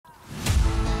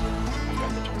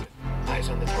Eyes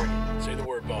on the target. Say the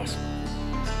word, boss.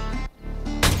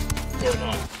 Going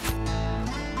on.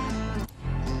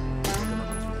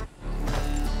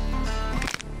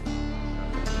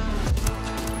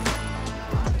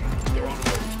 They're on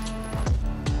alert.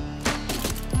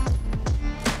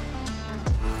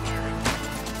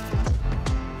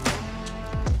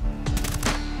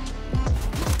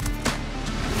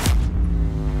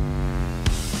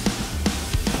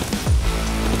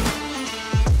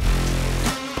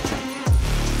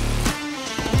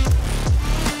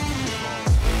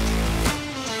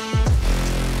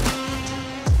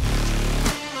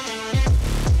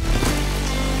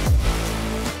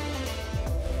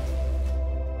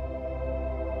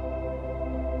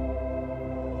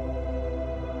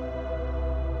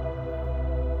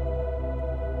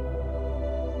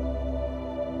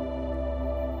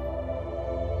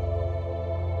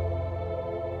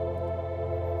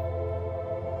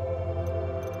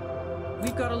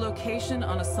 We've got a location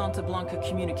on a Santa Blanca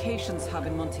communications hub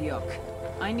in Montuyoc.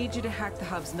 I need you to hack the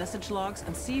hub's message logs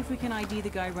and see if we can ID the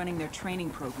guy running their training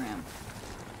program.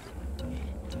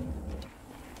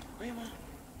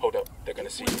 Hold up, they're gonna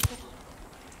see you.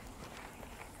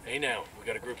 Hey now, we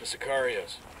got a group of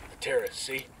Sicarios. The terrorists,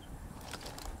 see?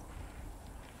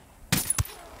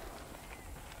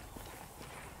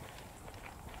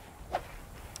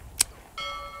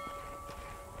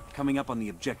 Coming up on the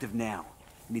objective now.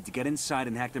 We need to get inside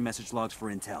and hack their message logs for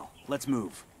intel. Let's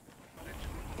move.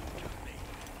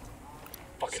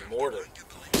 Fucking mortar.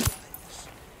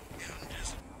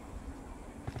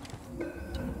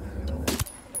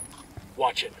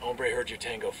 Watch it. Hombre heard your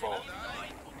tango fall.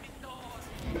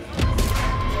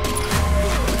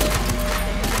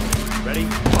 Ready?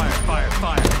 Fire, fire,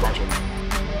 fire. Roger.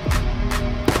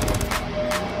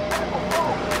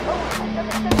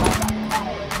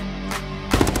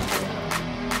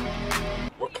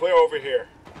 We're clear over here.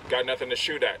 Got nothing to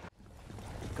shoot at.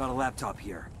 Got a laptop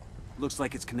here. Looks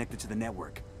like it's connected to the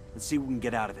network. Let's see what we can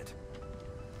get out of it.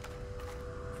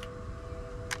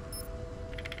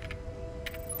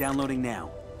 Downloading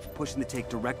now. Pushing the tape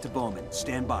direct to Bowman.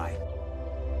 Stand by.